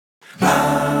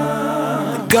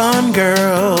Gone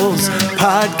Girls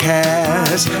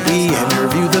podcast. We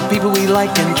interview the people we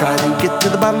like and try to get to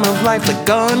the bottom of life. The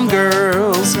Gone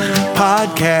Girls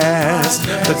podcast.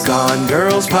 The Gone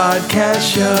Girls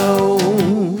podcast show.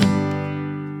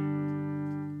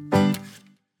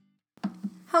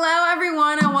 Hello,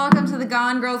 everyone, and welcome to the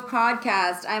Gone Girls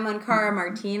podcast. I'm Ankara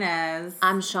Martinez.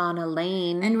 I'm Shauna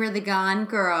Lane. And we're the Gone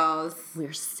Girls.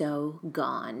 We're so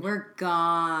gone. We're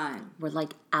gone. We're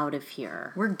like out of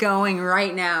here. We're going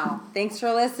right now. Thanks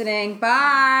for listening.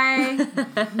 Bye.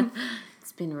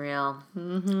 It's been real.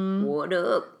 Mm-hmm. What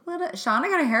up? Shauna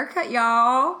got a haircut,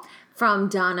 y'all. From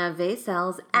Donna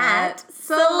Vasels at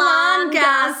Salon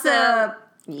Gossip.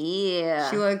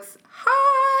 Yeah. She looks hot.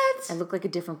 I look like a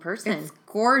different person. It's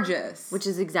gorgeous. Which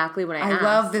is exactly what I asked. I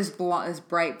love this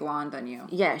bright blonde on you.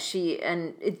 Yeah,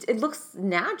 it looks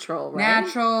natural, right?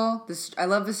 Natural. I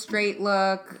love the straight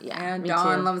look. Yeah, and me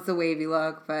Dawn too. loves the wavy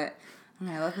look, but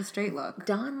I love the straight look.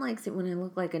 Dawn likes it when I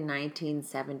look like a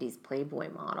 1970s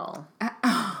Playboy model.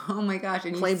 Oh my gosh,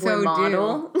 and Playboy you so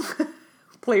model? do.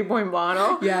 Playboy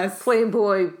model? Yes.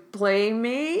 Playboy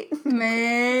playmate?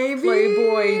 Maybe.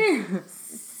 Playboy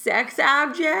sex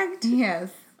object?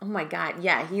 Yes. Oh my God,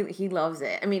 yeah, he loves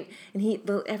it. I mean, and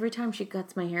every time she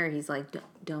cuts my hair, he's like,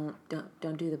 don't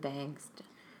do the bangs,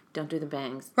 don't do the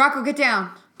bangs. Rocco, get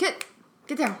down, get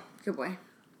down, good boy.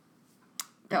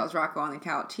 That was Rocco on the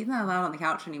couch. He's not allowed on the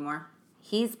couch anymore.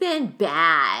 He's been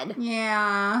bad.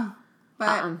 Yeah,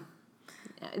 but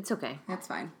it's okay. That's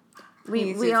fine.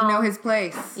 We all know his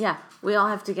place. Yeah, we all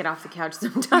have to get off the couch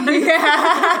sometimes.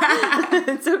 Yeah.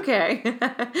 It's okay.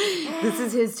 This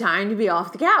is his time to be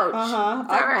off the couch. Uh-huh.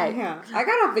 All right. Yeah. I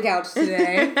got off the couch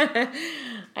today.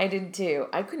 I did too.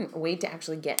 I couldn't wait to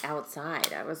actually get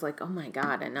outside. I was like, oh my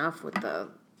God, enough with the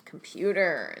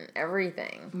computer and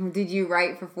everything. Did you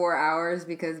write for 4 hours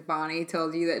because Bonnie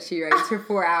told you that she writes for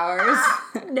 4 hours?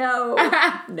 No,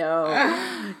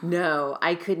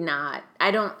 I could not.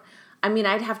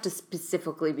 I'd have to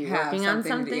specifically be working on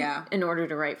something in order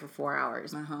to write for 4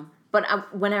 hours. Uh-huh.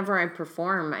 But whenever I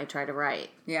perform, I try to write.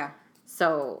 Yeah.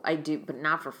 So I do, but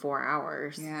not for 4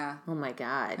 hours. Yeah. Oh my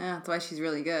God. Yeah, that's why she's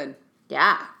really good.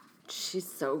 Yeah. She's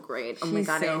so great. Oh my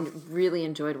God, I really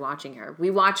enjoyed watching her. We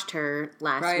watched her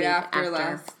last week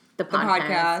after the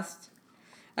podcast.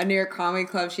 A New York Comedy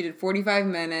Club. She did 45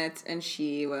 minutes, and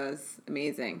she was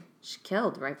amazing. She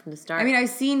killed right from the start. I mean, I've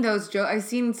seen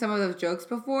some of those jokes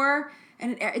before,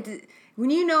 and when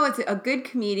you know it's a good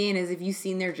comedian is if you've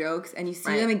seen their jokes and you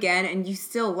see them again and you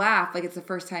still laugh like it's the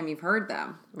first time you've heard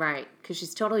them. Right, because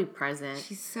she's totally present.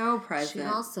 She's so present.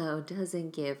 She also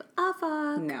doesn't give a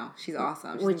fuck. No, she's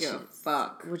awesome. She doesn't give a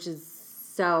fuck. Which is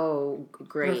so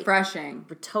great. Refreshing.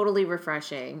 Totally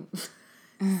refreshing.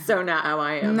 So not how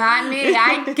I am. Not me.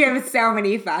 I give so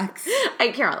many fucks.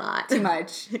 I care a lot. Too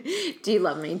much. Do you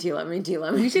love me? Do you love me? Do you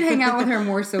love me? We should hang out with her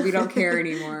more so we don't care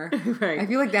anymore. Right. I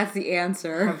feel like that's the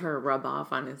answer. Have her rub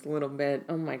off on us a little bit.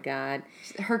 Oh my God.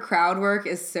 Her crowd work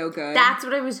is so good. That's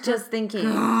what I was just thinking.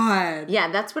 God.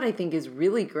 Yeah, that's what I think is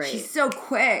really great. She's so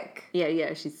quick.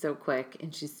 Yeah, she's so quick,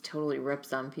 and she's totally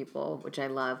rips on people, which I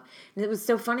love. And it was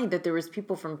so funny that there was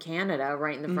people from Canada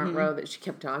right in the front row that she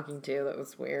kept talking to. That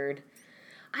was weird.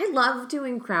 I love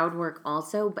doing crowd work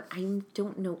also, but I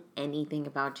don't know anything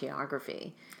about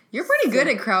geography. You're pretty good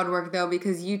at crowd work, though,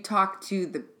 because you talk to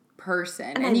the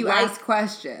person and you ask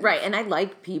questions. Right, and I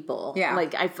like people. Yeah.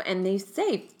 And they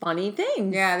say funny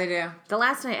things. Yeah, they do. The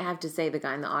last night, I have to say, the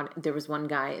guy in the audience, there was one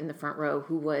guy in the front row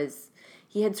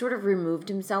he had sort of removed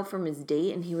himself from his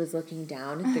date, and he was looking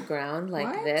down at the ground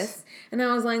like this. And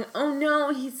I was like, oh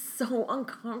no, he's so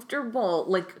uncomfortable.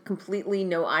 Like, completely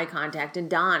no eye contact. And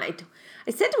Don,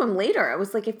 I said to him later, I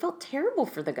was like, I felt terrible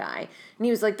for the guy. And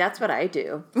he was like, that's what I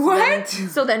do.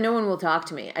 So that no one will talk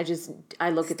to me. I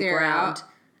look at the ground. Out.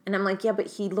 And I'm like, yeah, but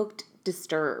he looked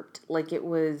disturbed. Like, it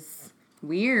was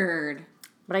weird.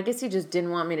 But I guess he just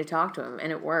didn't want me to talk to him, and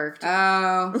it worked.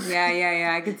 Oh,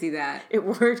 yeah, I could see that. It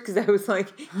worked because I was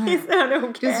like, he's not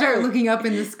okay. Just start looking up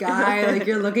in the sky like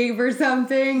you're looking for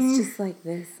something. He's just like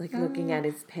this, like looking at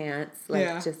his pants.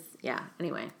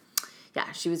 Anyway.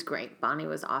 Yeah, she was great. Bonnie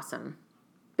was awesome.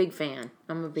 Big fan.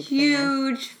 I'm a big fan.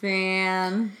 Huge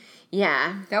fan.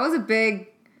 Yeah. That was a big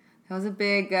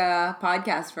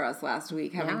podcast for us last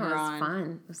week, having her on. It was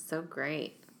fun. It was so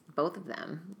great. Both of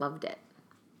them. Loved it.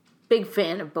 Big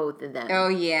fan of both of them. Oh,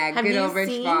 yeah. Good old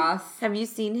Rich Voss. Have you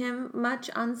seen him much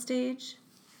on stage?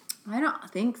 I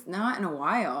don't think, not in a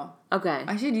while. Okay.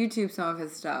 I should YouTube some of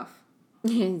his stuff.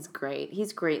 He's great.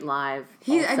 He's great live.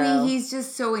 He's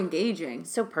just so engaging.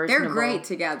 So personable. They're great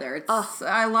together.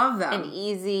 I love them. And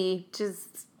easy.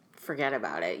 Just forget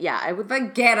about it. Yeah, I would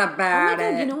forget about it.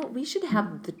 Oh my God, you know what? We should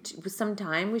have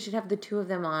sometime. We should have the two of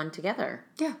them on together.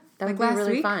 Yeah, that would be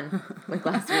really fun. Like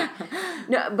last week.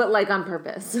 No, but like on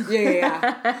purpose.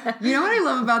 Yeah. You know what I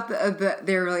love about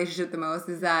their relationship the most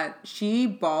is that she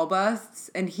ball busts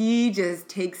and he just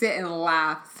takes it and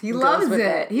laughs. He loves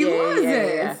it. He loves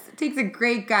it. Yeah. It takes a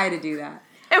great guy to do that.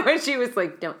 And when she was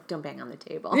like, "Don't bang on the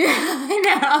table." Yeah, I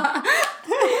know.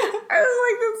 I was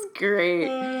like, "That's great."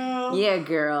 Yeah,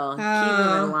 girl. Keep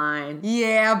him in line.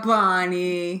 Yeah,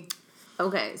 Bonnie.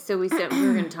 Okay, so we said we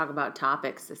were going to talk about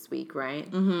topics this week, right?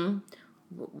 Mm-hmm.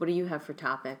 What do you have for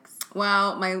topics?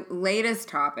 Well, my latest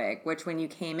topic, which when you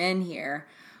came in here,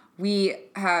 we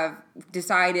have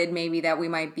decided maybe that it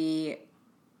might be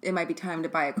time to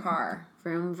buy a car.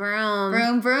 Vroom, vroom.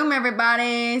 Vroom, vroom,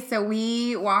 everybody. So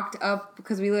we walked up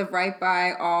because we live right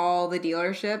by all the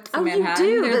dealerships in Manhattan.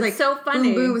 You do? There's That's so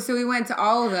funny. Boom, boom. So we went to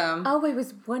all of them. Oh, I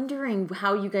was wondering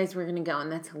how you guys were going to go,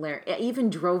 and that's hilarious. I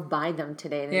even drove by them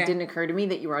today, and it didn't occur to me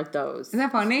that you were at those. Isn't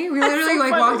that funny? We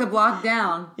literally walked a block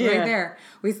down right there.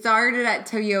 We started at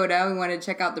Toyota. We wanted to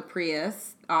check out the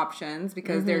Prius options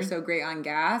because they're so great on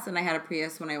gas, and I had a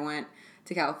Prius when I went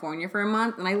to California for a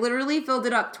month, and I literally filled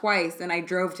it up twice, and I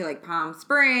drove to like Palm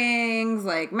Springs,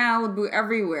 like Malibu,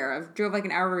 everywhere. I drove like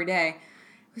an hour every day.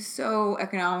 It was so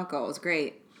economical. It was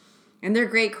great. And they're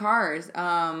great cars.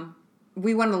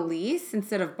 We want to lease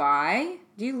instead of buy.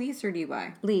 Do you lease or do you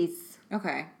buy? Lease.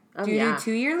 Okay. Oh, do you do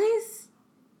 2-year lease?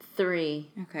 3.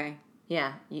 Okay.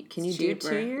 Yeah. Can you do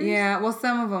 2 years? Yeah. Well,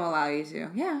 some of them allow you to.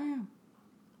 Yeah.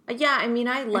 Yeah, I mean,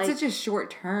 I like... It's such a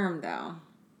short term, though.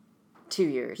 2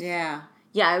 years. Yeah.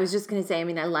 Yeah, I was just going to say, I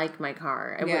mean, I like my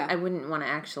car. I wouldn't want to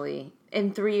actually...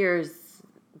 In 3 years,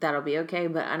 that'll be okay,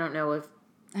 but I don't know if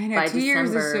I know, by 2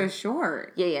 years December, is so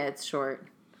short. Yeah, it's short.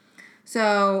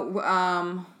 So, I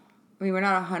mean, we're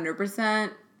not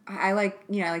 100%. I like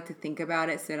to think about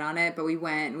it, sit on it, but we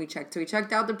went and we checked. So we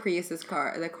checked out the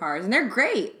the cars, and they're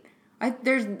great. I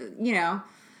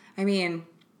mean,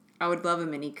 I would love a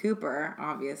Mini Cooper,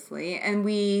 obviously. And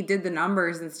we did the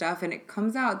numbers and stuff, and it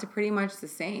comes out to pretty much the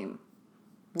same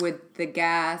with the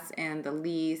gas and the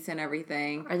lease and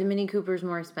everything. Are the Mini Coopers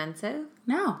more expensive?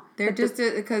 No, they're just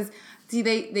because see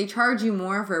they charge you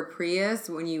more for a Prius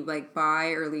when you like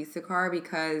buy or lease a car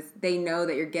because they know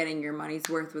that you're getting your money's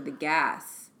worth with the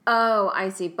gas. Oh, I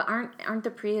see. But aren't the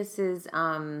Priuses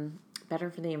better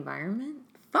for the environment?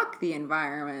 Fuck the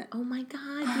environment. Oh my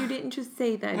God, you didn't just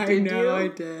say that, did you? I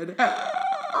did.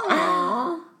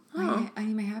 Aww. I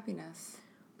need my happiness.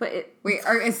 But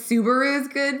is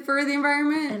Subarus good for the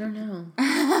environment? I don't know.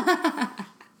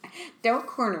 Don't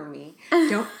corner me.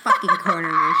 Don't fucking corner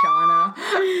me,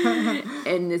 Shauna.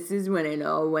 And this is when it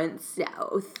all went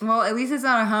south. Well, at least it's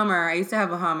not a Hummer. I used to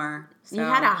have a Hummer. So. You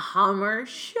had a Hummer?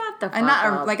 Shut the fuck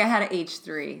up. I had an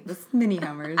H3. This mini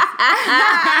Hummers.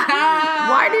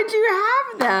 Why did you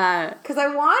have that? Because I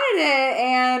wanted it,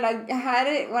 and I had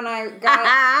it when I got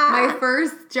my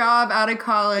first job out of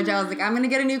college. I was like, I'm going to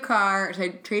get a new car. So I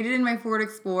traded in my Ford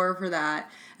Explorer for that.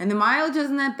 And the mileage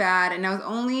wasn't that bad, and I was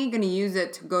only going to use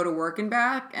it to go to work and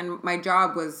back, and my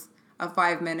job was a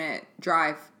 5-minute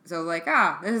drive. So I was like,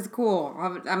 this is cool.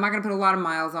 I'm not going to put a lot of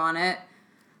miles on it.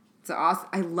 It's awesome.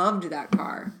 I loved that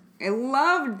car.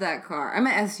 I'm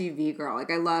an SUV girl. Like,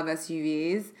 I love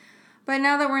SUVs. But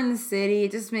now that we're in the city,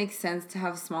 it just makes sense to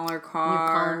have a smaller car. You're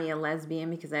calling me a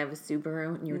lesbian because I have a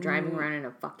Subaru and you're driving around in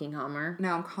a fucking Hummer?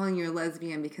 No, I'm calling you a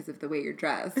lesbian because of the way you're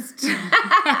dressed.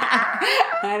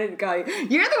 I didn't call you.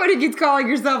 You're the one who keeps calling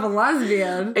yourself a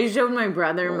lesbian. I showed my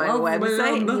brother my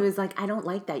website and he was like, I don't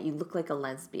like that. You look like a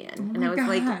lesbian. And I was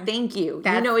like, thank you.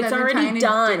 It's already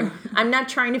done. I'm not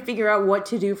trying to figure out what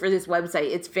to do for this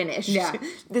website. It's finished. Yeah.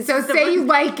 So say you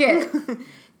like it.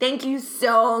 Thank you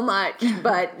so much,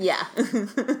 but yeah.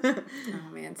 Oh,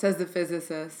 man. Says the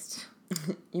physicist.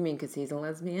 You mean because he's a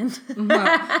lesbian?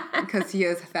 No, because he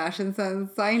has fashion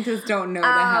sense. Scientists don't know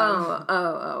that.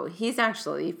 Oh. He's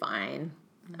actually fine.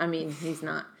 I mean, he's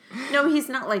not. No, he's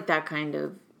not like that kind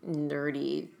of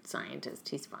nerdy scientist.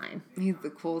 He's fine. He's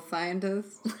the cool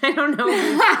scientist. I don't know if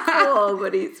he's cool,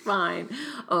 but he's fine.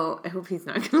 Oh, I hope he's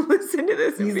not going to listen to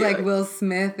this. He's like Will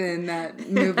Smith in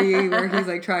that movie where he's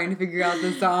like trying to figure out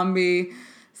the zombie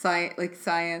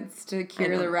science to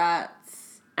cure the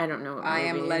rats. I don't know. I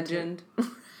Am Legend.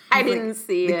 I didn't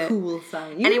see it. The cool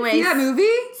science. Anyway, see that movie?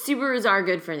 Subarus are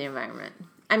good for the environment.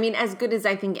 I mean, as good as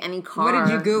I think any car. What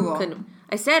did you Google?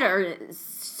 I said, are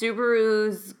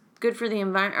Subarus good for the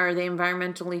environment? Are they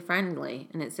environmentally friendly?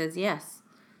 And it says yes.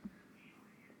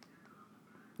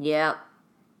 Yep.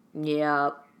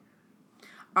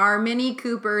 Are Mini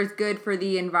Coopers good for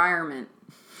the environment?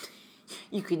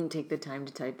 You couldn't take the time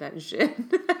to type that shit.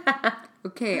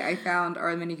 Okay, I found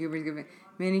our Mini Coopers giving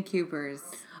Mini Coopers.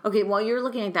 Okay, while you're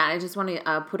looking at that, I just want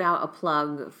to put out a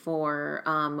plug for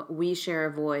We Share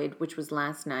a Void, which was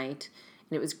last night,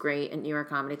 and it was great at New York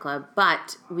Comedy Club.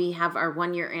 But we have our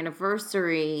 1-year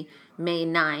anniversary May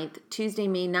 9th, Tuesday,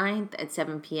 May 9th at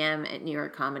 7 p.m. at New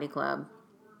York Comedy Club.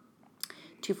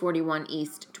 241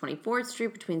 East 24th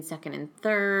Street between 2nd and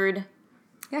 3rd.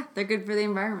 Yeah, they're good for the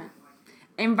environment.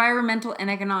 Environmental and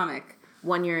economic.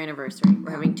 1-year anniversary.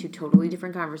 We're having 2 totally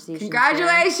different conversations.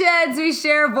 Congratulations, We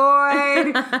Share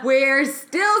Void. We're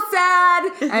still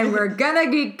sad, and we're gonna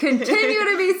continue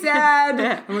to be sad,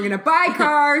 and we're gonna buy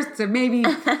cars to maybe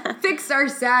fix our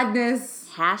sadness.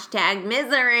 Hashtag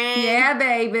misery. Yeah,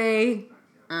 baby.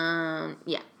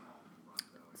 Yeah.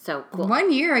 So cool.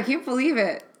 1 year, I can't believe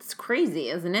it. It's crazy,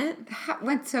 isn't it? That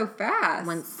went so fast.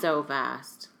 Went so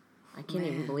fast. I can't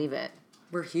even believe it.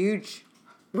 We're huge.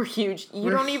 We're huge. You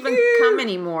We're don't even huge. come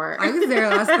anymore. I was there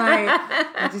last night.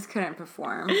 I just couldn't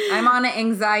perform. I'm on an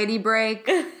anxiety break.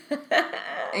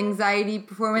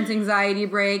 Performance anxiety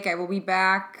break. I will be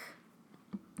back.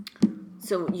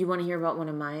 So you want to hear about one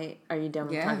of my... Are you done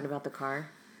with talking about the car?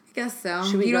 I guess so.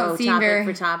 Should we you go don't seem topic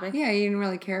for topic? Yeah, you didn't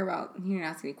really care about... You didn't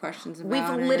ask any questions about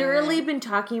We've it. literally been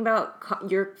talking about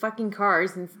your fucking car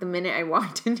since the minute I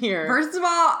walked in here. First of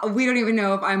all, we don't even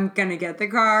know if I'm gonna get the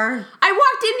car. I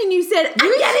walked in and you said,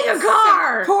 I'm getting a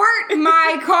car! Support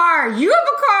my car! You have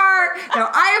a car! No,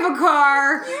 I have a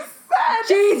car! You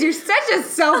said... Jeez, you're such a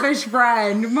selfish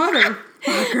friend.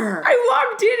 Motherfucker. I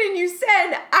walked in and you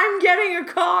said, I'm getting a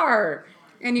car!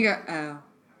 And you go, oh.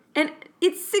 And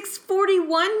it's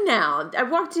 6:41 now. I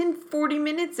walked in 40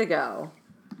 minutes ago.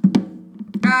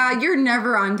 You're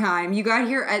never on time. You got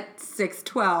here at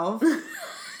 6:12.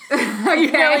 Okay.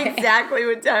 You know exactly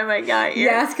what time I got here.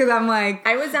 Yes, because I'm like...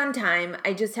 I was on time.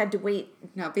 I just had to wait.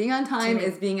 No, being on time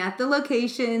is being at the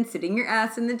location, sitting your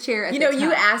ass in the chair at the time.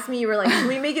 You asked me, you were like, can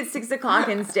we make it 6 o'clock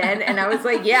instead? And I was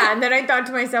like, yeah. And then I thought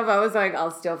to myself, I was like, I'll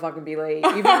still fucking be late.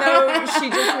 Even though she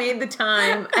just made the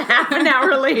time a half an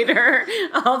hour later,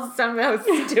 I'll somehow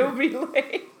still be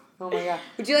late. Oh my God.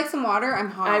 Would you like some water?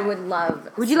 I'm hot. I would love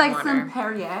Would you like water. some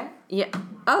Perrier? Yeah.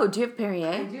 Oh, do you have Perrier?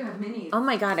 I do have minis. Oh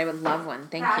my God, I would love one.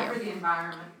 Thank Bad you. for the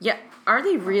environment. Yeah. Are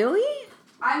they really?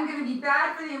 I'm going to be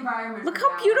bad for the environment. Look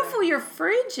how beautiful your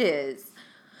fridge is.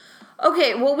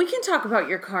 Okay, well, we can talk about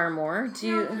your car more. Do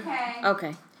you? Okay.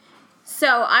 Okay.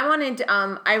 So I wanted,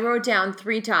 I wrote down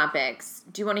 3 topics.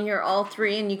 Do you want to hear all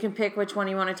 3 and you can pick which one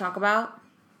you want to talk about?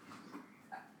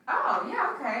 Oh,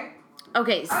 yeah, okay.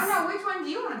 Okay. Oh, no, which one do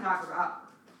you want to talk about?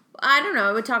 I don't know.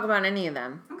 I would talk about any of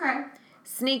them. Okay.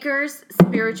 Sneakers,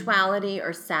 spirituality,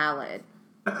 or salad?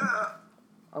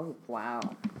 Oh, wow.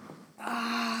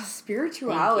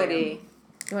 Spirituality.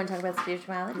 You want to talk about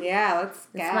spirituality? Yeah, let's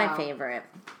go. It's my favorite.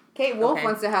 Kate Wolf Okay.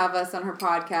 wants to have us on her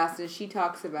podcast, and she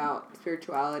talks about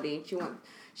spirituality. She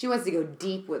wants to go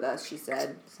deep with us, she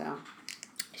said. So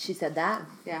She said that?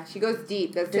 yeah, she goes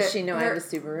deep. Does she know I have a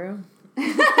Subaru?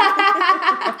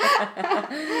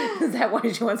 Is that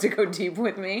why she wants to go deep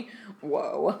with me?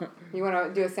 Whoa. You want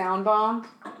to do a sound bomb?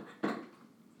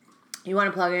 You want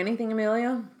to plug anything,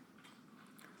 Emilio?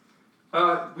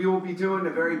 We will be doing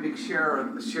a very big share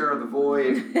of the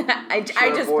void. I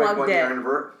just plugged it.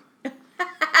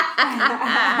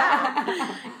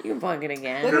 You can plug it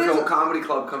again. Fairfield Comedy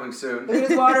Club coming soon. Look at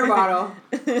his water bottle.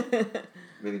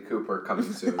 Mini Cooper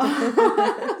coming soon.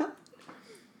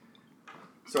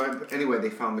 Anyway, they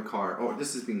found the car. Oh,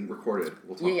 this is being recorded.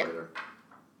 We'll talk later.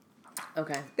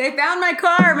 Okay. They found my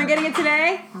car. Am I getting it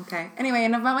today? Okay. Anyway,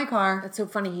 enough about my car. That's so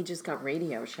funny. He just got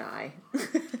radio shy.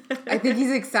 I think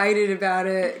he's excited about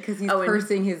it because he's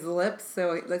pursing his lips,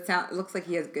 so it looks like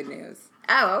he has good news.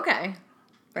 Oh, okay.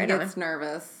 Right. He gets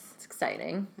nervous. It's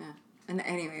exciting. Yeah. And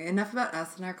anyway, enough about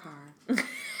us and our car. No.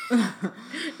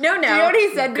 Do you know what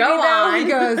he said to me, though? On. He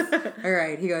goes, all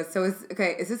right. He goes, so is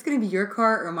this going to be your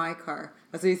car or my car?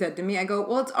 That's what he said to me. I go,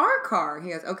 well, it's our car. He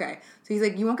goes, okay. So he's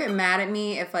like, you won't get mad at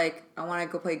me if, like, I want to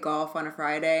go play golf on a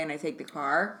Friday and I take the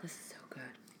car. This is so good.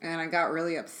 And I got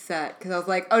really upset because I was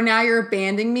like, oh, now you're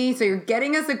abandoning me? So you're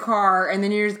getting us a car and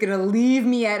then you're just going to leave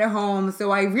me at home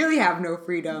so I really have no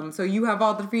freedom. So you have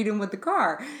all the freedom with the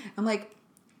car. I'm like,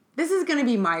 this is going to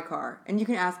be my car. And you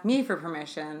can ask me for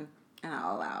permission and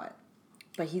I'll allow it.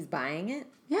 But he's buying it?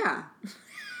 Yeah.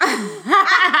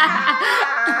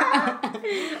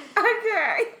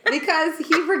 Okay. Because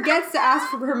he forgets to ask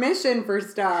for permission for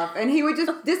stuff, and he would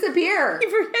just disappear. He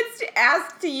forgets to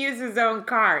ask to use his own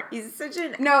car. He's such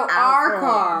an No, asshole. our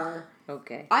car.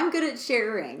 Okay. I'm good at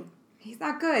sharing. He's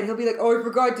not good. He'll be like, oh, I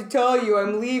forgot to tell you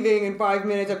I'm leaving in 5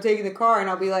 minutes. I'm taking the car. And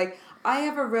I'll be like, I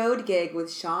have a road gig with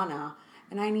Shauna,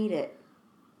 and I need it.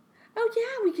 Oh,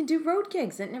 yeah, we can do road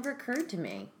gigs. That never occurred to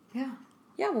me. Yeah.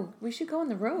 Yeah, well, we should go on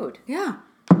the road. Yeah.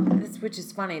 Which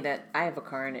is funny that I have a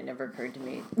car and it never occurred to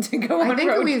me to go on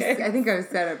road gigs. I think I've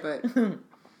said it, but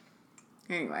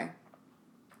anyway.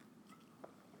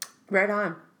 Right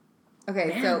on. Okay,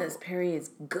 Man, so this Perry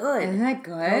is good. Isn't that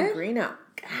good? Pellegrino.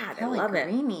 God, I love it.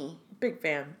 Pellegrini. Big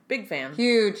fan. Big fan.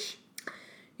 Huge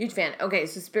fan. Okay,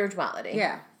 so spirituality.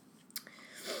 Yeah.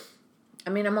 I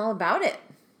mean, I'm all about it.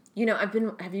 You know,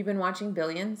 have you been watching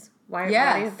Billions? Why do you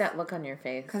have that look on your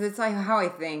face? Because it's like how I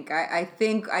think.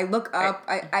 I look up.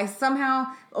 I somehow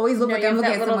always look like I'm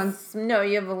looking at someone's... No,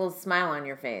 you have a little smile on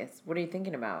your face. What are you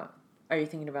thinking about? Are you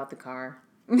thinking about the car?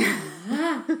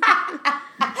 No!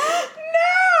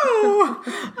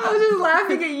 I was just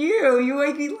laughing at you. You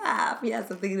make me laugh. Yes,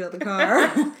 I'm thinking about the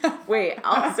car. Wait,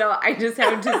 also, I just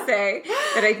have to say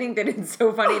that I think that it's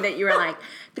so funny that you were like,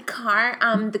 the car,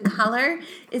 the color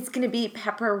is going to be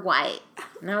pepper white.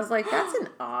 And I was like, that's an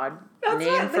odd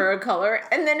name for a color.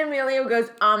 And then Emilio goes,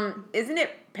 isn't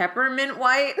it peppermint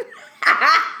white?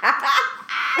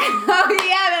 Oh,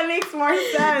 yeah, that makes more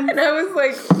sense. And I was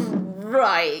like,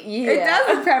 right, yeah. It does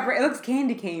look pepper. It looks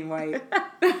candy cane white.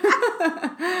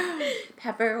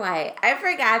 Pepper white. I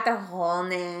forgot the whole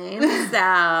name, so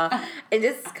I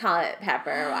just call it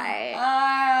pepper white.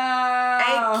 Oh.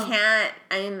 I can't.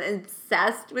 I'm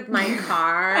obsessed with my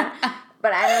car,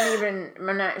 but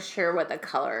I'm not sure what the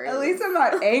color is. At least I'm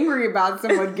not angry about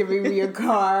someone giving me a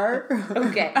car.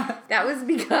 Okay, that was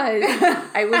because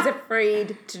I was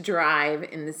afraid to drive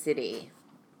in the city.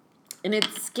 And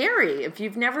it's scary if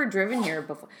you've never driven here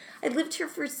before. I lived here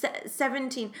for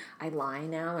 17. I lie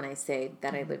now when I say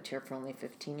that I lived here for only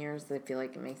 15 years. I feel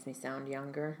like it makes me sound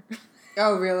younger.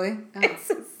 Oh, really? Oh. It's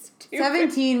so stupid.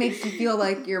 17 makes you feel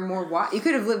like you're more wise. You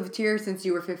could have lived here since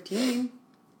you were 15.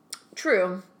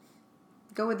 True.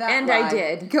 Go with that and lie. I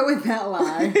did. Go with that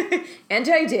lie. And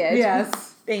I did. Yes.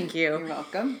 Thank you. You're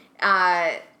welcome.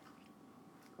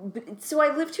 So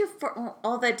I lived here for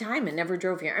all that time and never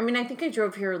drove here. I mean, I think I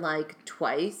drove here like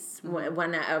twice. Mm-hmm.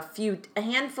 When a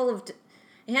handful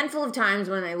of times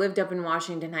when I lived up in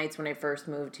Washington Heights when I first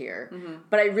moved here. Mm-hmm.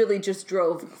 But I really just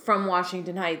drove from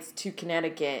Washington Heights to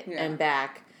Connecticut and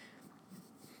back.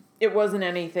 It wasn't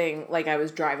anything like I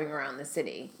was driving around the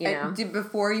city, you know?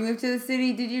 Before you moved to the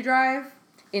city, did you drive?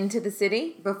 Into the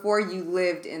city? Before you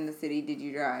lived in the city, did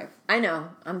you drive? I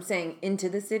know. I'm saying into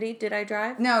the city, did I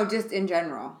drive? No, just in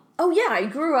general. Oh, yeah. I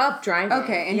grew up driving.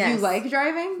 Okay, and you like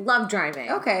driving? Love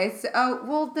driving. Okay, so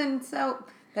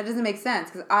that doesn't make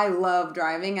sense because I love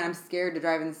driving and I'm scared to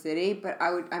drive in the city, but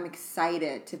I'm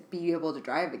excited to be able to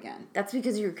drive again. That's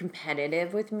because you're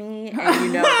competitive with me and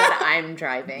you know that I'm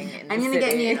driving in the I'm going to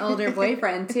get me an older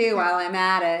boyfriend too while I'm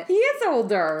at it. He is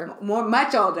older.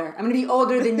 Much older. I'm going to be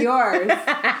older than yours.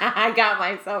 I got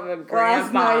myself a grandpa.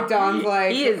 Last night Don's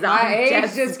like, he is my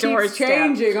age just keeps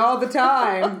changing all the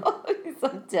time. He's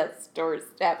on death's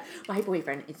doorstep. My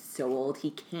boyfriend is so old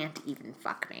he can't even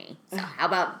fuck me. So how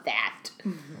about that?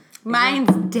 Mine's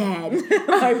dead.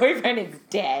 My boyfriend is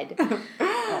dead.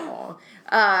 Oh.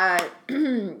 My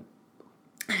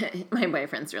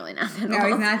boyfriend's really not that old. No,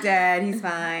 he's not dead. He's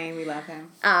fine. We love him.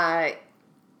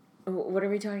 What are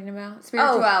we talking about?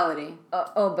 Spirituality.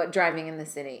 But driving in the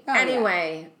city. Oh,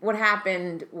 anyway, what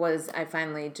happened was I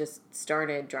finally just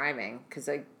started driving because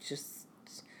I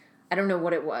don't know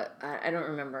what it was. I don't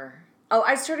remember. Oh,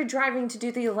 I started driving to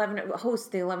do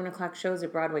host the 11 o'clock shows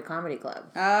at Broadway Comedy Club.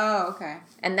 Oh, okay.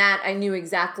 And that I knew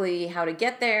exactly how to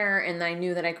get there, and I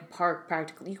knew that I could park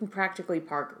practically. You can practically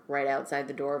park right outside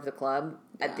the door of the club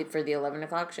for the 11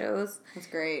 o'clock shows. That's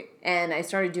great. And I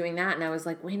started doing that, and I was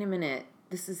like, wait a minute,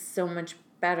 this is so much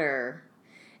better.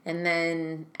 And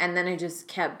then I just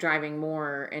kept driving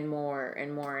more and more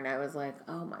and more, and I was like,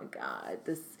 oh my God,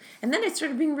 this. And then it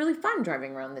started being really fun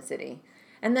driving around the city.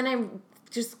 And then I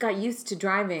just got used to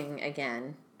driving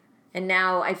again. And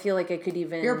now I feel like I could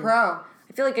even... You're a pro.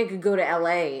 I feel like I could go to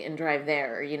LA and drive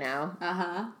there, you know?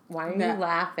 Uh-huh. Why are you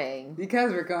laughing?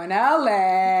 Because we're going to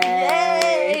LA.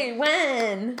 Yay!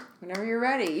 When? Whenever you're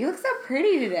ready. You look so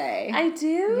pretty today. I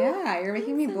do? Yeah, you're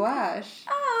making me blush.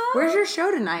 Oh. Where's your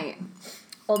show tonight?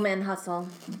 Old Man Hustle.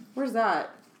 Where's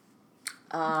that?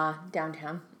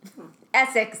 Downtown.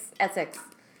 Essex. Is this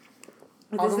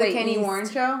the Kenny Warren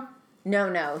show?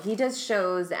 No. He does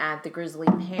shows at the Grizzly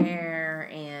Pear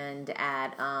and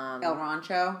at... El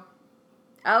Rancho?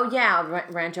 Oh, yeah,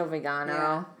 Rancho Vegano.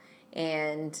 Yeah.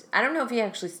 And I don't know if he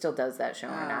actually still does that show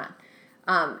or not.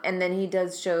 And then he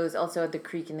does shows also at the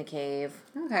Creek in the Cave.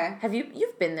 Okay.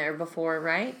 You've been there before,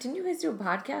 right? Didn't you guys do a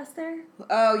podcast there?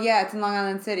 Oh, yeah, it's in Long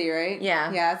Island City, right?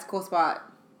 Yeah. Yeah, it's a cool spot.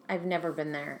 I've never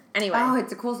been there. Anyway. Oh,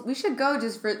 it's a cool... We should go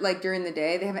just for, like, during the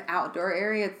day. They have an outdoor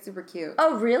area. It's super cute.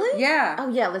 Oh, really? Yeah. Oh,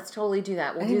 yeah, let's totally do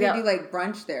that. I think they do, like,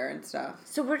 brunch there and stuff.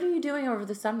 So what are you doing over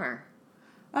the summer?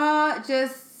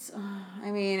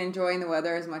 Enjoying the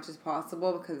weather as much as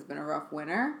possible because it's been a rough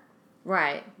winter.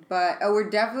 Right. But, we're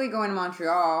definitely going to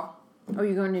Montreal. Oh,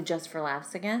 you're going to Just for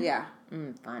Laughs again? Yeah.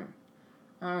 Fun.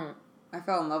 I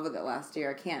fell in love with it last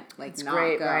year. I can't, like, it's not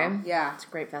great, go. Right? Yeah. It's a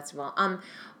great festival.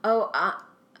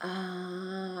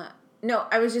 No,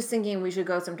 I was just thinking we should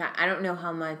go sometime. I don't know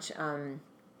how much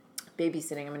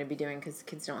babysitting I'm going to be doing because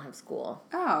kids don't have school.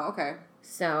 Oh, okay.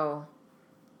 So,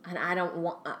 and I don't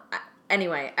want...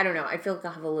 anyway, I don't know. I feel like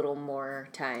I'll have a little more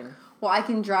time. Well, I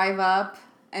can drive up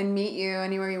and meet you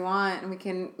anywhere you want, and we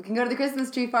can go to the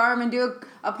Christmas tree farm and do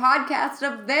a podcast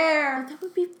up there. Oh, that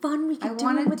would be fun. We could do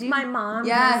it with my mom and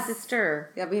my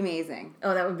sister. That'd be amazing.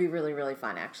 Oh, that would be really, really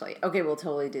fun, actually. Okay, we'll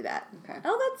totally do that. Okay.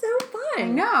 Oh, that's so fun. I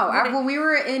know. When we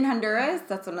were in Honduras,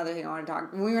 that's another thing I want to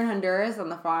talk. When we were in Honduras on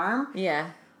the farm, yeah,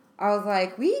 I was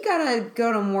like, we gotta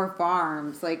go to more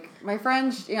farms. Like, my friend,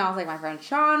 I was like, my friend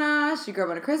Shauna, she grew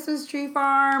up on a Christmas tree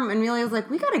farm, and Amelia was like,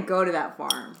 we gotta go to that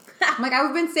farm. I'm like,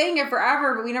 I've been saying it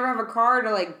forever, but we never have a car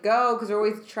to, like, go, because we're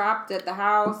always trapped at the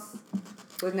house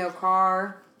with no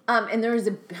car. And there's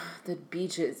the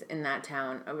beaches in that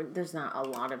town. There's not a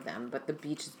lot of them, but the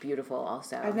beach is beautiful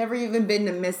also. I've never even been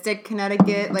to Mystic,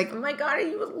 Connecticut. Like, oh my God,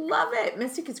 you would love it.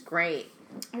 Mystic is great.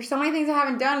 There's so many things I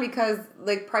haven't done because,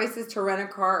 like, prices to rent a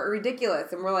car are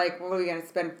ridiculous. And we're like, what are we going to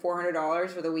spend $400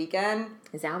 for the weekend?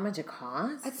 Is that how much it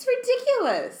costs? That's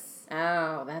ridiculous.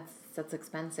 Oh, that's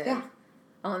expensive. Yeah.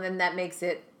 Oh, and then that makes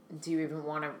it, do you even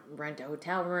want to rent a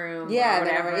hotel room? Yeah, or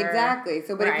whatever? exactly.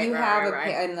 So, but if you have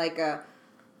a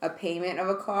a payment of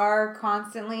a car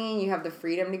constantly and you have the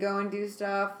freedom to go and do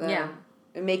stuff, then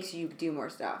it makes you do more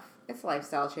stuff. It's a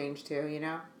lifestyle change too, you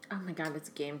know? Oh my God, it's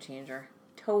a game changer.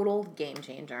 Total game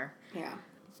changer. Yeah.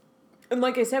 And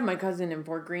like I said, my cousin in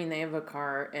Fort Greene, they have a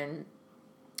car and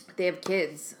they have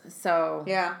kids. So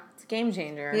yeah, it's a game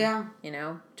changer. Yeah. You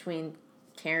know, between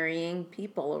carrying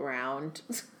people around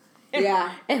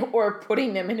or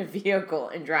putting them in a vehicle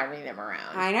and driving them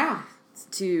around. I know. It's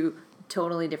two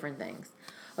totally different things.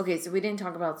 Okay, so we didn't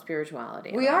talk about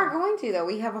spirituality. We are going to, though.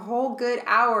 We have a whole good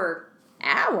hour.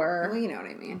 Hour? Well, you know what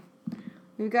I mean.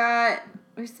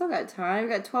 We still got time. We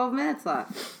got 12 minutes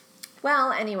left.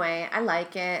 Well, anyway, I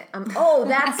like it. That's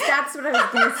what I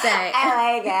was going to say.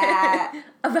 I like it.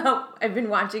 I've been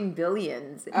watching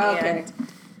Billions. Okay. And,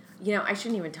 I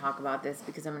shouldn't even talk about this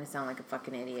because I'm going to sound like a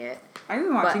fucking idiot. I've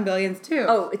been watching Billions, too.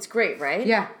 Oh, it's great, right?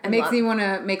 Yeah. It makes me want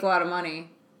to make a lot of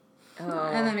money.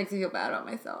 Oh. And that makes me feel bad about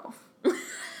myself.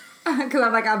 Because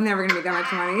I'm like, I'm never going to make that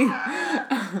much money.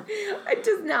 It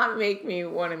does not make me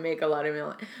want to make a lot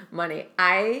of money.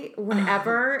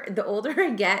 Whenever, the older I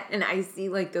get and I see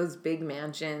like those big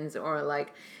mansions or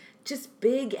like just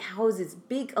big houses,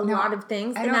 a lot of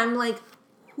things, and I'm like,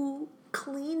 who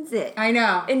cleans it? I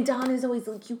know. And Don is always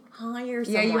like, you hire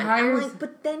someone. Yeah, you hire. I'm like,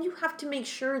 but then you have to make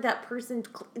sure that person,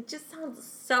 it just sounds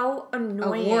so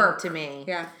annoying to me.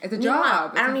 Yeah, it's a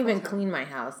job. I don't even clean my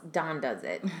house. Don does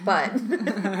it. But,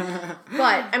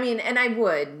 I mean, and I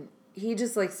would. He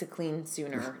just likes to clean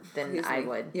sooner than I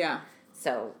would. Yeah.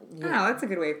 So, yeah. Oh, that's a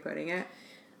good way of putting it.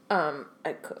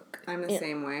 I cook. I'm the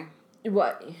same way.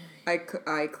 What?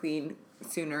 I clean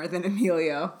sooner than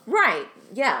Emilio. Right.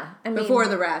 Yeah. I mean, before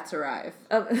the rats arrive.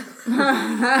 I mean,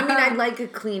 I like a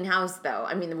clean house, though.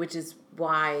 I mean, which is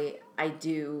why I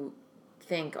do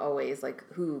think always, like,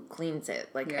 who cleans it?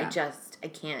 Like, I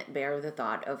can't bear the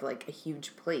thought of, like, a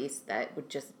huge place that would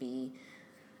just be...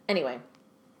 Anyway.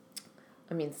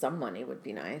 I mean, some money would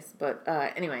be nice, but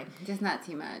anyway. Just not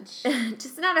too much.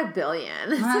 Just not $1 billion.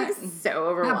 It's like so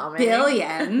overwhelming. $1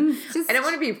 billion? I don't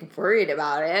want to be worried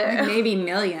about it. Maybe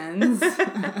millions.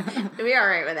 Be all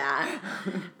right with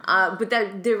that. But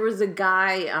there was a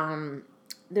guy,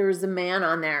 there was a man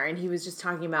on there, and he was just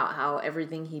talking about how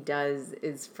everything he does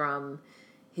is from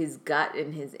his gut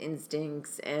and his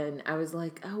instincts, and I was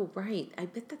like, oh, right. I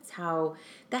bet that's how,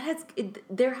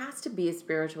 there has to be a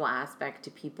spiritual aspect to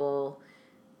people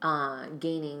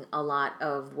gaining a lot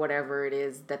of whatever it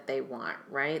is that they want,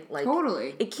 right? Like,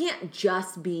 totally. It can't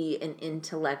just be an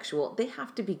intellectual. They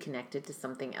have to be connected to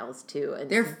something else too.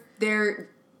 And they're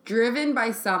driven by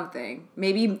something.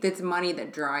 Maybe it's money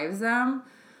that drives them,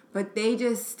 but they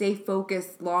just stay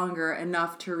focused longer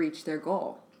enough to reach their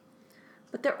goal.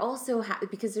 But they're also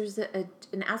because there's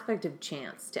an aspect of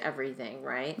chance to everything,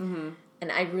 right? Mm-hmm.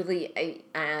 And I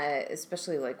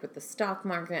especially like with the stock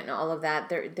market and all of that,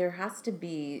 there has to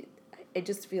be, I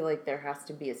just feel like there has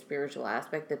to be a spiritual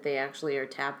aspect that they actually are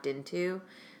tapped into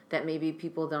that maybe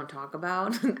people don't talk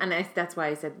about. And that's why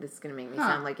I said this is going to make me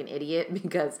sound like an idiot,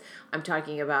 because I'm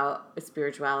talking about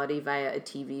spirituality via a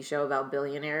TV show about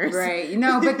billionaires. Right.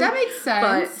 No, but that makes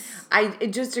sense. But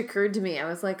it just occurred to me. I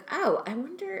was like, oh, I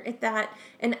wonder if that...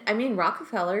 And, I mean,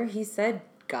 Rockefeller, he said,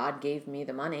 God gave me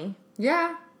the money.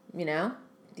 Yeah. You know?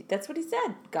 That's what he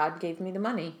said. God gave me the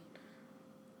money.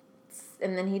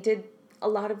 And then he did a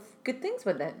lot of good things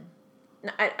with it.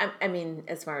 I mean,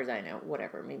 as far as I know,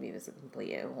 whatever. Maybe he was a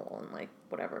complete a-hole and, like,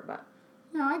 whatever, but...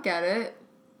 No, I get it.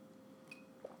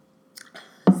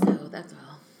 So, that's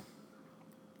all.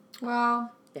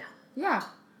 Well... Yeah. Yeah.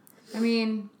 I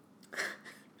mean...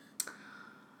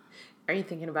 Are you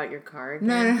thinking about your car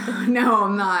No, again? no,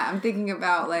 I'm not. I'm thinking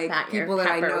about, like, Not people that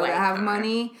I know that have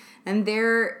money, and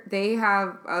they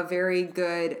have a very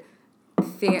good...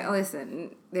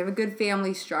 Listen, they have a good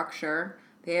family structure.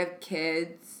 They have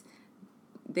kids.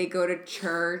 They go to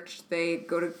church. They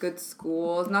go to good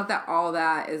schools. Not that all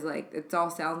that is like, it all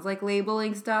sounds like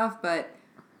labeling stuff, but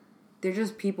they're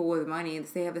just people with money.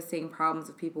 They have the same problems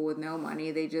of people with no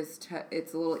money. They just,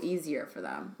 it's a little easier for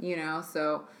them, you know?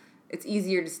 So it's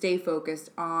easier to stay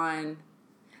focused on,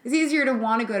 it's easier to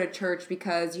want to go to church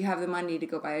because you have the money to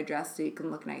go buy a dress so you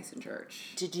can look nice in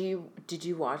church. Did you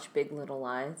watch Big Little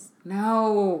Lies?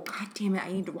 No. God damn it.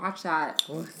 I need to watch that.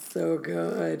 Oh, so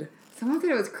good. Someone said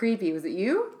it was creepy. Was it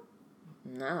you?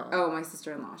 No. Oh, my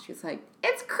sister-in-law. She was like,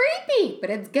 it's creepy, but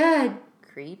it's good.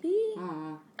 Creepy?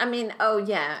 Oh. I mean, oh,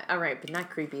 yeah. All right, but not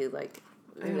creepy, like...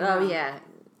 Oh, yeah.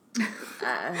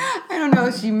 I don't know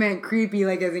if she meant creepy,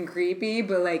 like as in creepy,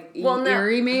 but like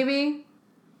eerie, maybe?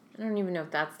 I don't even know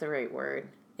if that's the right word.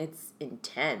 It's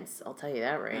intense. I'll tell you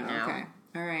that right now. Okay.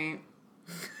 All right.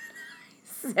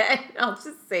 I'll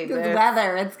just say The this.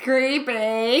 weather, it's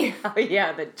creepy. Oh,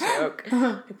 yeah, the joke.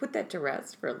 I put that to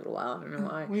rest for a little while. I don't know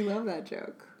why. We love that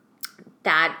joke.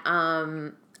 That,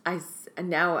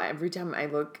 now every time I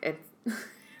look at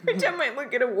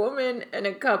a woman and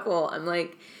a couple, I'm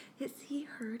like, is he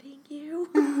hurting you?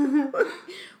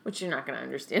 Which you're not going to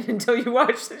understand until you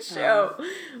watch the show.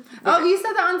 Oh, you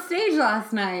said that on stage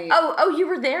last night. Oh, you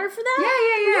were there for that?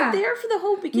 Yeah. You were there for the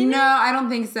whole beginning? No, I don't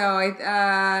think so.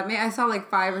 I saw like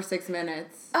 5 or 6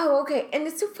 minutes. Oh, okay. And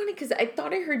it's so funny because I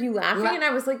thought I heard you laughing, and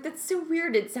I was like, that's so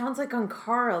weird. It sounds like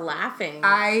Ankara laughing.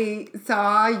 I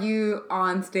saw you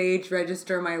on stage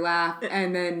register my laugh,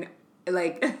 and then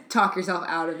like talk yourself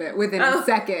out of it within a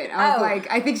second. I was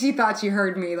like, I think she thought she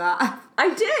heard me laugh. I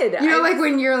did. You know, like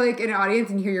when you're like in an audience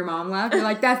and you hear your mom laugh, you're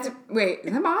like, wait,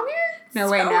 is that mom here? No,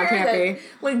 wait, no, it can't be.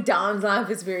 Like Don's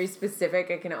laugh is very specific.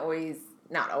 I can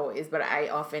not always, but I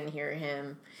often hear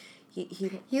him.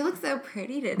 He looks so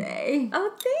pretty today.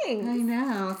 Oh, thanks. I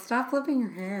know. Stop flipping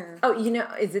your hair. Oh, you know,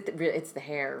 it's the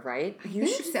hair, right? You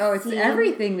think so. It's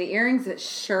everything. The earrings, the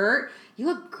shirt. You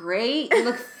look great. You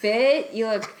look fit. You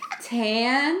look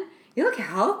tan. You look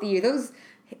healthy. Those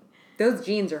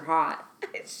jeans are hot.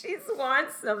 She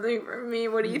wants something from me.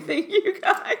 What do you think, you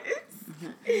guys?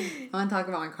 I want to talk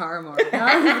about my car more. No,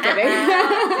 I'm just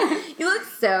kidding. You look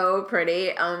so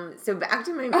pretty. So back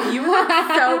to you look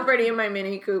so pretty in my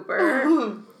Mini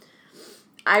Cooper.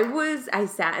 I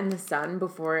sat in the sun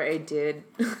before I did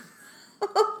the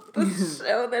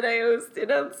show that I hosted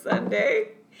on Sunday.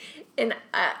 And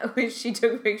she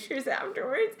took pictures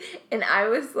afterwards. And I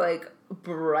was like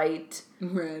bright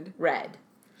red.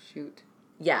 Shoot.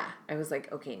 Yeah, I was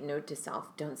like, okay, note to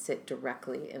self, don't sit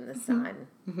directly in the sun.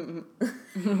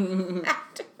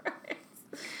 Afterwards.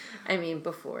 I mean,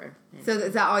 before. So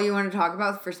is that all you want to talk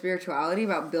about for spirituality,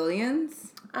 about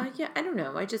billions? Yeah, I don't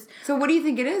know. So what do you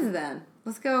think it is then?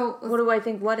 Let's go. What do I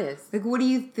think what is? Like, what do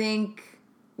you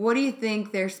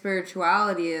think their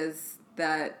spirituality is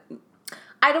that...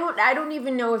 I don't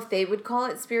even know if they would call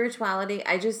it spirituality.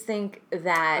 I just think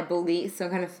that... A belief, some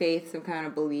kind of faith, some kind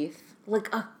of belief.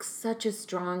 Like such a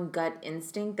strong gut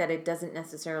instinct that it doesn't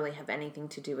necessarily have anything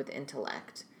to do with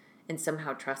intellect, and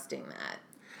somehow trusting that.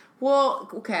 Well,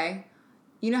 okay.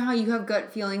 You know how you have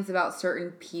gut feelings about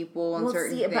certain people and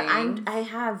certain things? But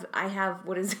I have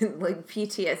what is it, like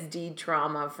PTSD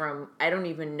trauma from, I don't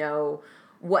even know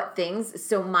what things,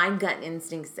 so my gut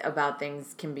instincts about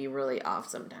things can be really off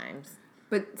sometimes.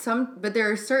 But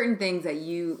there are certain things that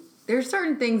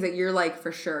you're like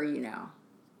for sure, you know.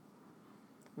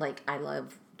 Like, I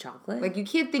love chocolate. Like, you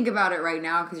can't think about it right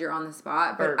now because you're on the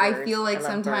spot. But I feel like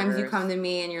sometimes you come to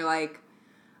me and you're like,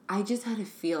 I just had a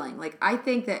feeling. Like, I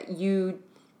think that you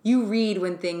read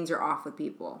when things are off with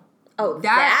people. Oh,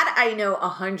 that I know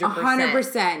 100%.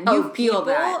 100%. You feel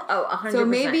that. Oh, 100%. So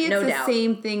maybe it's no the doubt.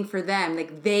 same thing for them.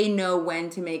 Like, they know when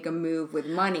to make a move with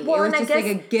money. Well, it was just like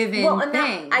a given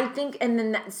thing. I think, and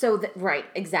then, right,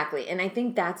 exactly. And I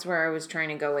think that's where I was trying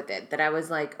to go with it. That I was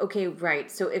like, okay,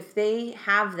 right. So if they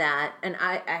have that, and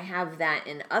I have that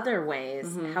in other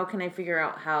ways, how can I figure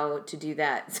out how to do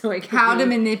that? So I can how to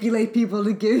manipulate people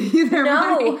to give you their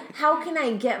money. No, how can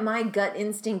I get my gut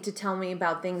instinct to tell me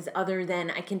about things other than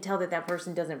I can tell that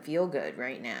person doesn't feel good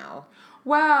right now?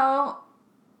 Well,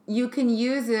 you can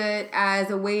use it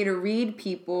as a way to read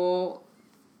people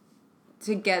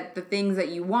to get the things that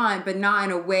you want, but not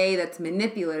in a way that's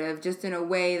manipulative, just in a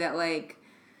way that, like,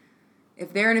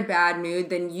 if they're in a bad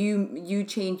mood, then you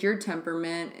change your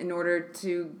temperament in order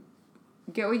to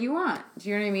get what you want. Do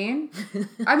you know what I mean?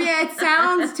 I mean, it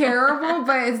sounds terrible,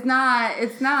 but it's not.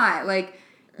 It's not. Like,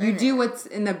 you do what's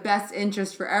in the best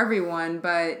interest for everyone,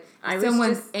 but if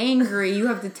someone's angry, you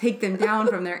have to take them down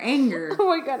from their anger. Oh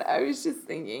my God, I was just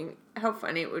thinking how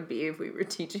funny it would be if we were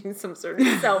teaching some sort of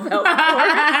self-help course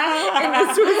and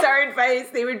this was our advice.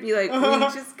 They would be like, we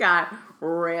just got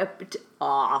ripped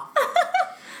off.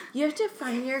 You have to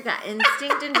find your gut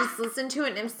instinct and just listen to it.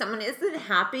 And if someone isn't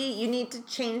happy, you need to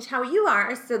change how you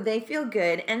are so they feel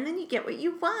good, and then you get what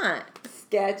you want.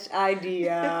 Sketch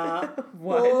idea.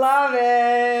 What? Love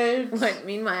it. What?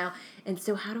 Meanwhile, and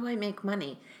so how do I make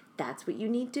money? That's what you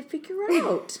need to figure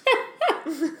out.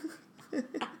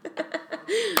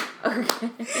 Okay.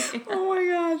 Oh my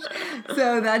gosh.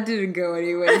 So that didn't go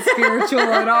anywhere spiritual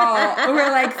at all.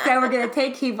 We're like, so we're going to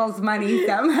take people's money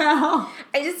somehow.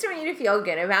 I just want you to feel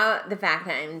good about the fact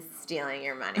that I'm stealing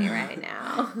your money right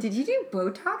now. Did you do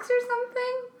Botox or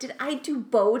something? Did I do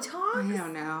Botox? I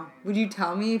don't know. Would you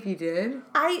tell me if you did?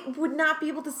 I would not be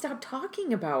able to stop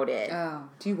talking about it. Oh.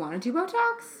 Do you want to do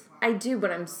Botox? I do,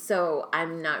 but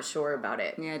I'm not sure about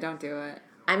it. Yeah, don't do it.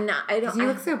 I'm not, I don't. You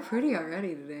look so pretty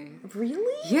already today.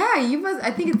 Really? Yeah, you must.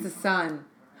 I think it's the sun.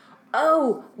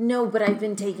 Oh, no, but I've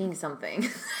been taking something.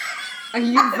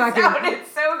 You fucking. Sounded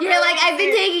so good. You're like, I've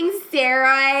been taking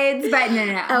steroids, but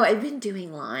no. Oh, I've been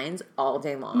doing lines all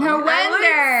day long. No wonder.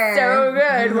 I look so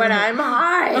good when I'm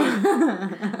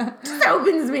high. Just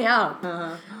opens me up.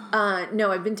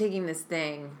 No, I've been taking this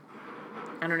thing.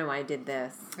 I don't know why I did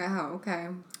this. Oh, okay.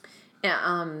 Yeah,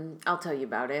 I'll tell you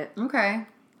about it. Okay.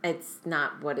 It's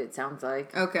not what it sounds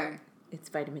like. Okay. It's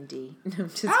vitamin D. No, I'm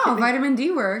just kidding. Vitamin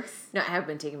D works. No, I have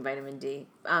been taking vitamin D.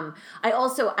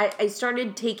 I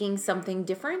started taking something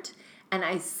different, and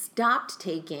I stopped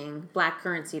taking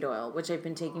blackcurrant seed oil, which I've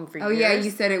been taking for years. Oh, yeah,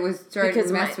 you said it was starting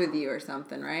to mess with you or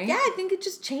something, right? Yeah, I think it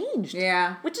just changed.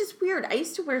 Yeah. Which is weird. I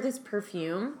used to wear this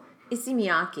perfume, Issey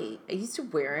Miyake. I used to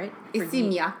wear it. Issey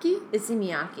Miyake? Issey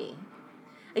Miyake.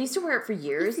 I used to wear it for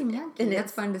years. Issey Miyake. And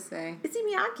that's fun to say. Issey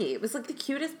Miyake. It was like the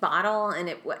cutest bottle, and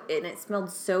it smelled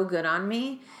so good on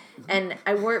me. And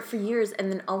I wore it for years,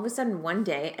 and then all of a sudden one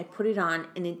day I put it on,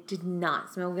 and it did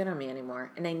not smell good on me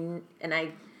anymore. And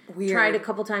I tried a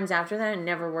couple times after that, and it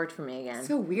never worked for me again. It's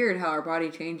so weird how our body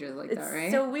changes like that, right?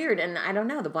 It's so weird, and I don't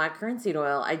know, the blackcurrant seed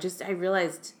oil, I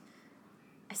realized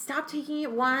I stopped taking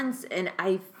it once, and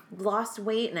I lost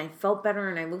weight, and I felt better,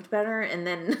 and I looked better, and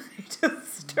then I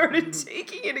just started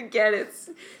taking it again. It's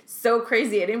so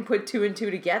crazy. I didn't put two and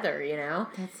two together, you know?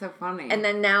 That's so funny. And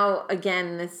then now,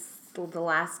 again, the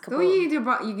last couple... So you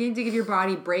need to give your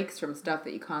body breaks from stuff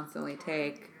that you constantly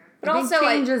take. But I also,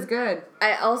 think change is good.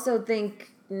 I also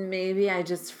think maybe I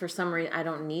just, for some reason, I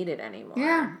don't need it anymore.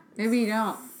 Yeah, maybe you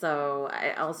don't. So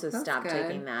I also stopped good.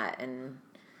 taking that, and...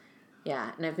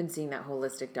 Yeah, and I've been seeing that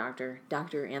holistic doctor,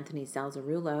 Dr. Anthony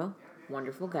Salzarulo,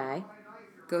 wonderful guy.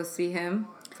 Go see him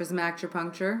for some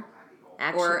acupuncture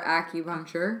or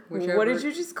acupuncture. Whichever. What did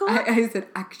you just call it? I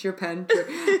said acupuncture.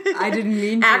 I didn't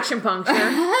mean to. Action puncture.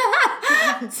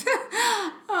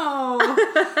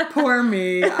 Oh, poor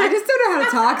me. I just don't know how to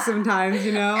talk sometimes,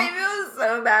 you know? I feel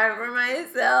so bad for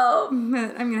myself. I'm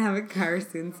going to have a car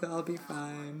soon, so I'll be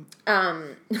fine.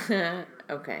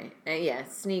 Okay. Yeah,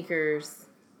 sneakers.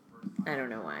 I don't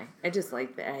know why. I just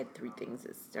like that. I had 3 things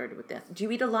that started with that. Do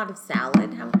you eat a lot of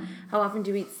salad? How often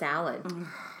do you eat salad?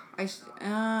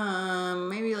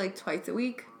 Maybe like twice a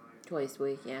week. Twice a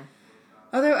week, yeah.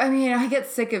 Although, I mean, I get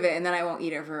sick of it, and then I won't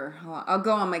eat it for a while. I'll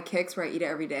go on my kicks where I eat it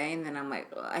every day, and then I'm like,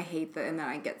 I hate that, and then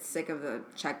I get sick of the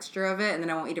texture of it, and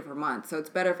then I won't eat it for months. So it's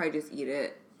better if I just eat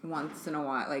it once in a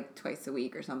while, like twice a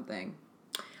week or something.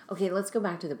 Okay, let's go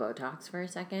back to the Botox for a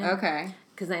second. Okay.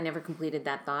 Because I never completed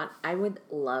that thought. I would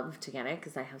love to get it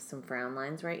because I have some frown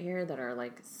lines right here that are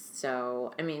like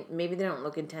so... I mean, maybe they don't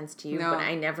look intense to you, but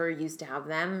I never used to have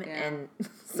them. Yeah. And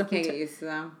you can't get used to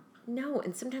them. No,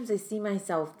 and sometimes I see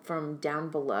myself from down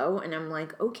below, and I'm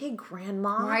like, okay,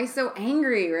 Grandma. Why so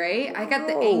angry, right? I got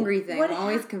the angry thing. I'm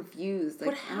always confused. Like,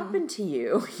 what happened to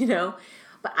you, you know?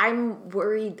 But I'm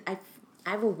worried. I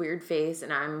have a weird face,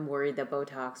 and I'm worried that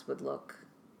Botox would look,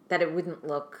 that it wouldn't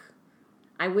look,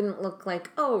 I wouldn't look like,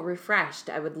 oh, refreshed.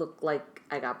 I would look like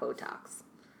I got Botox.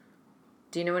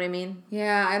 Do you know what I mean?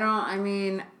 Yeah,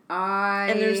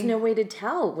 And there's no way to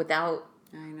tell without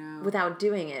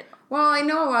doing it. Well, I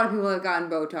know a lot of people have gotten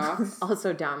Botox.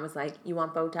 Also, Don was like, you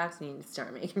want Botox? You need to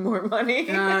start making more money.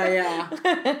 Yeah.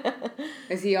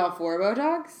 Is he all for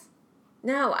Botox?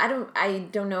 No, I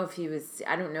don't know if he was,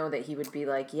 I don't know that he would be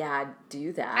like, yeah,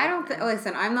 do that.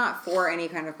 Listen, I'm not for any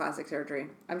kind of plastic surgery.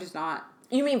 I'm just not.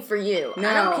 You mean for you? No.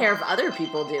 I don't care if other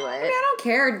people do it. I mean, I don't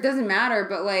care. It doesn't matter,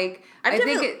 but like, I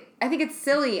think it's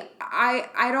silly.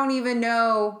 I don't even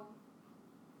know.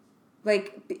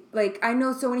 Like I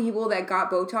know so many people that got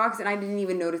Botox and I didn't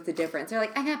even notice the difference. They're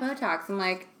like, I got Botox. I'm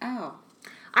like, oh.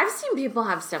 I've seen people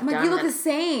have stuff done. You look the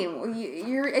same.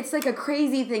 It's like a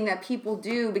crazy thing that people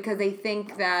do because they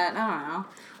think that, I don't know.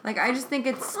 Like, I just think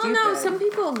it's stupid. Well, no, some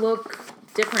people look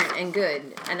different and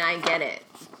good, and I get it.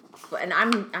 And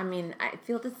I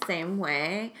feel the same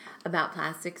way about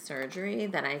plastic surgery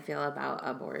that I feel about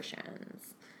abortions.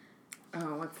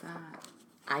 Oh, what's that?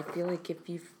 I feel like if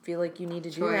you feel like you need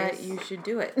to do that, you should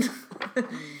do it.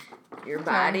 Your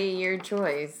body, your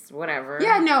choice, whatever.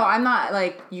 Yeah, no, I'm not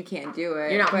like, you can't do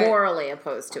it. You're not morally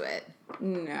opposed to it.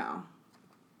 No.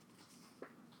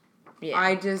 Yeah.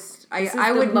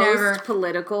 I would never. Most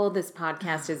political this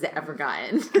podcast has ever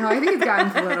gotten. No, I think it's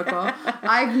gotten political.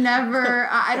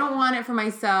 I don't want it for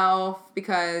myself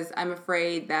because I'm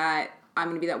afraid that I'm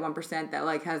going to be that 1% that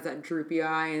like has that droopy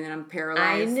eye and then I'm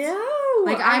paralyzed. I know.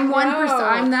 Like I'm 1%.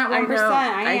 I'm that 1%.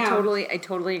 I am. I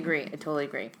totally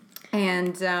agree.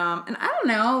 And I don't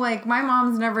know, like my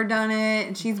mom's never done it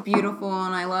and she's beautiful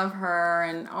and I love her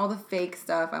and all the fake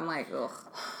stuff. I'm like, ugh.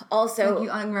 Also, like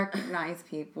you unrecognized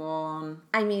people.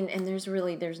 I mean, and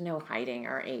there's no hiding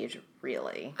our age,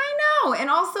 really. I know. And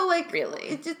also like really.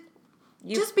 It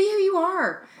just be who you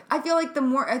are. I feel like the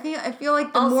more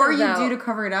you do to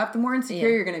cover it up, the more insecure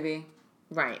you're going to be.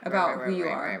 Right. About who you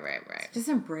are. Right. Just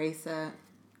embrace it.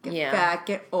 Get fat,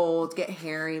 get old, get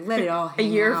hairy, let it all hang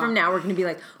out. A year out. from now, we're going to be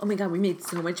like, oh my God, we made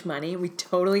so much money. We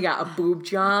totally got a boob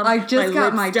job. I just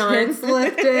got my tits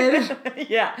lifted.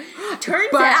 Yeah.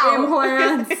 Turns butt out.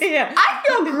 implants. Yeah. I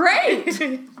feel great.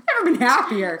 Never been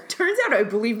happier. Turns out I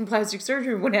believe in plastic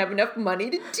surgery and wouldn't have enough money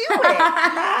to do it.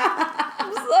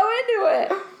 I'm so into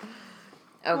it.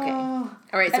 Okay. All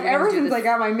right. So ever since I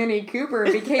got my Mini Cooper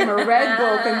and became a Red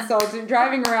Bull consultant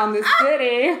driving around the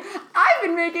city, I've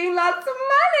been making lots of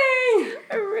money.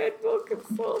 A Red Bull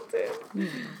consultant.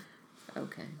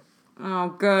 Okay. Oh,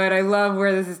 good. I love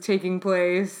where this is taking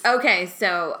place. Okay,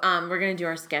 so we're gonna do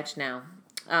our sketch now.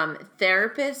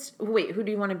 Therapist. Wait, who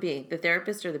do you want to be? The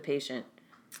therapist or the patient?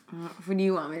 Who do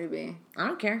you want me to be? I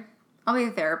don't care. I'll be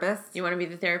the therapist. You want to be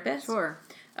the therapist? Sure.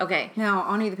 Okay. No,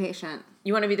 I'll be the patient.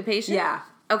 You want to be the patient? Yeah.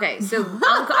 Okay, so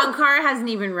Ankara hasn't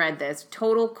even read this.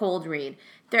 Total cold read.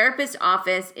 Therapist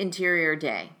office, interior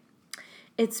day.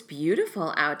 It's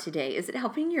beautiful out today. Is it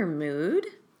helping your mood?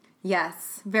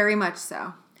 Yes, very much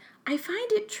so. I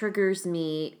find it triggers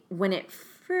me when it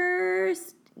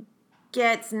first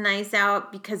gets nice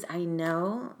out because I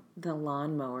know the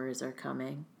lawnmowers are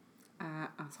coming.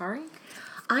 I'm sorry?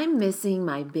 I'm missing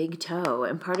my big toe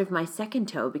and part of my second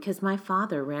toe because my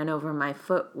father ran over my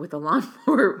foot with a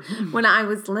lawnmower when I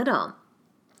was little.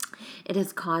 It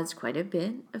has caused quite a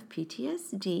bit of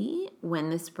PTSD when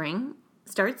the spring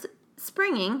starts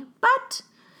springing, but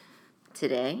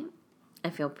today I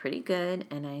feel pretty good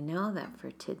and I know that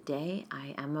for today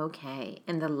I am okay.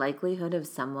 And the likelihood of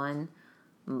someone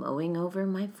mowing over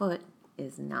my foot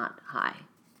is not high.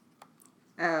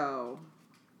 Oh,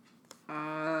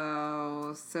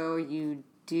 so you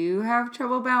do have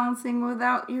trouble balancing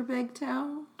without your big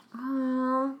toe?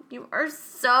 Oh, you are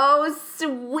so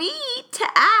sweet to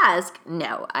ask.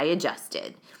 No, I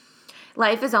adjusted.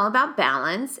 Life is all about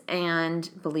balance, and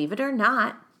believe it or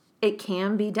not, it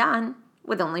can be done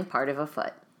with only part of a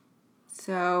foot.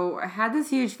 So I had this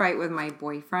huge fight with my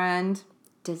boyfriend.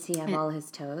 Does he have all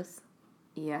his toes?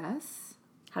 Yes.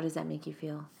 How does that make you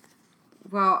feel?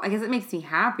 Well, I guess it makes me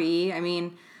happy. I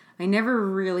mean, I never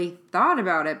really thought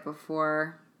about it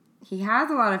before. He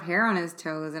has a lot of hair on his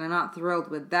toes, and I'm not thrilled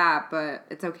with that, but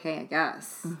it's okay, I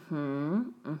guess.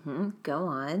 Go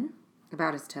on.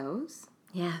 About his toes?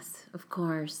 Yes, of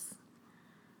course.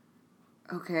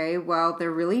 Okay, well,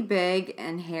 they're really big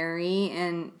and hairy,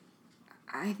 and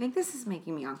I think this is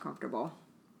making me uncomfortable.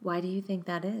 Why do you think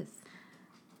that is?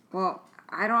 Well,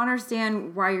 I don't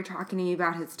understand why you're talking to me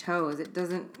about his toes. It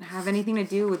doesn't have anything to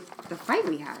do with the fight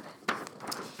we had.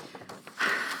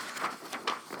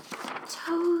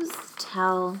 Toes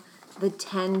tell the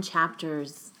 10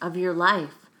 chapters of your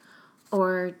life,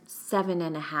 or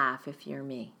 7.5 if you're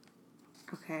me.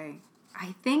 Okay.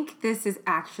 I think this is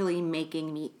actually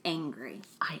making me angry.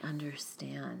 I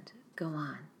understand. Go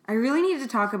on. I really need to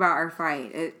talk about our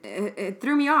fight. It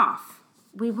threw me off.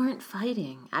 We weren't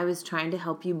fighting. I was trying to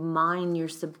help you mine your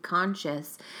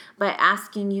subconscious by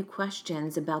asking you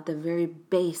questions about the very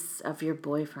base of your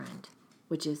boyfriend,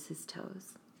 which is his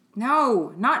toes.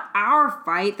 No, not our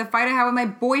fight. The fight I had with my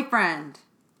boyfriend.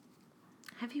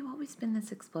 Have you always been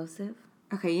this explosive?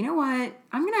 Okay, you know what?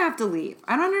 I'm going to have to leave.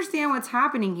 I don't understand what's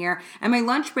happening here, and my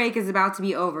lunch break is about to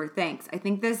be over. Thanks.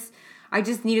 I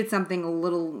just needed something a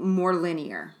little more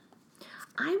linear.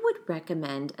 I would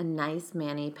recommend a nice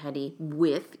mani-pedi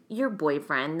with your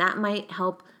boyfriend. That might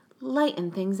help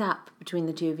lighten things up between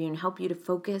the two of you and help you to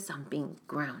focus on being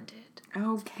grounded.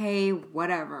 Okay,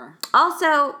 whatever.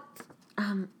 Also,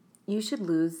 you should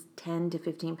lose 10 to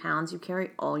 15 pounds. You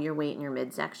carry all your weight in your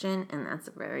midsection, and that's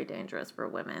very dangerous for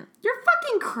women. You're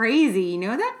fucking crazy, you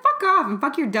know that? Fuck off and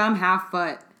fuck your dumb half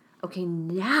foot. Okay,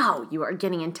 now you are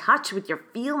getting in touch with your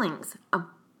feelings.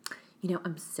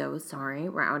 I'm so sorry.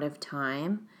 We're out of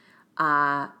time.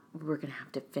 We're going to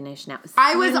have to finish now.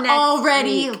 I was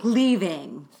already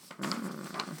leaving. That's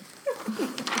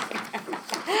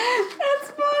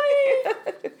funny.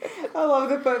 I love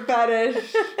the foot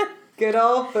fetish. Good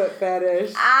old foot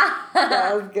fetish.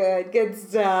 That was good. Good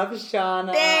stuff,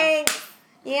 Shauna. Thanks.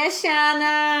 Yeah,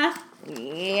 Shauna.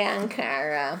 Yeah,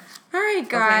 Kara. All right,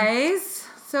 guys. Okay.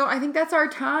 So I think that's our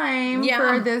time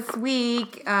for this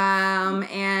week.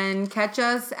 And catch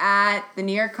us at the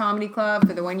New York Comedy Club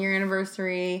for the 1-year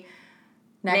anniversary.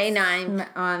 May 9th.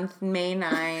 On May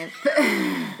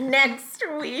 9th. Next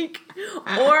week.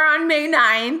 Or on May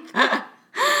 9th.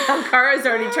 Kara's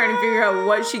already trying to figure out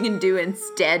what she can do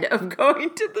instead of going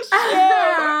to the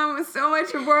show. So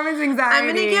much performance anxiety. I'm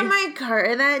gonna get my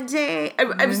car that day.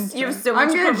 You have so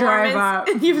much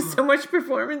performance. You have so much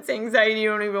performance anxiety. You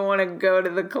don't even want to go to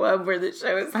the club where the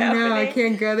show is happening. I know. I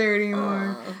can't go there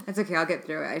anymore. That's okay. I'll get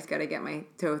through it. I just gotta get my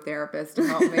toe therapist to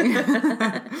help me.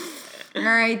 All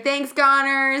right. Thanks,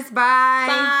 Goners.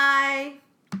 Bye.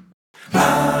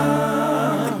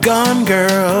 Gone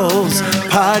Girls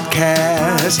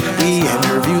podcast. We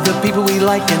interview the people we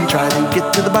like and try to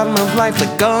get to the bottom of life. The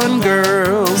Gone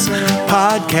Girls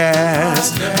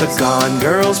podcast. The Gone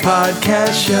Girls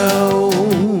podcast show.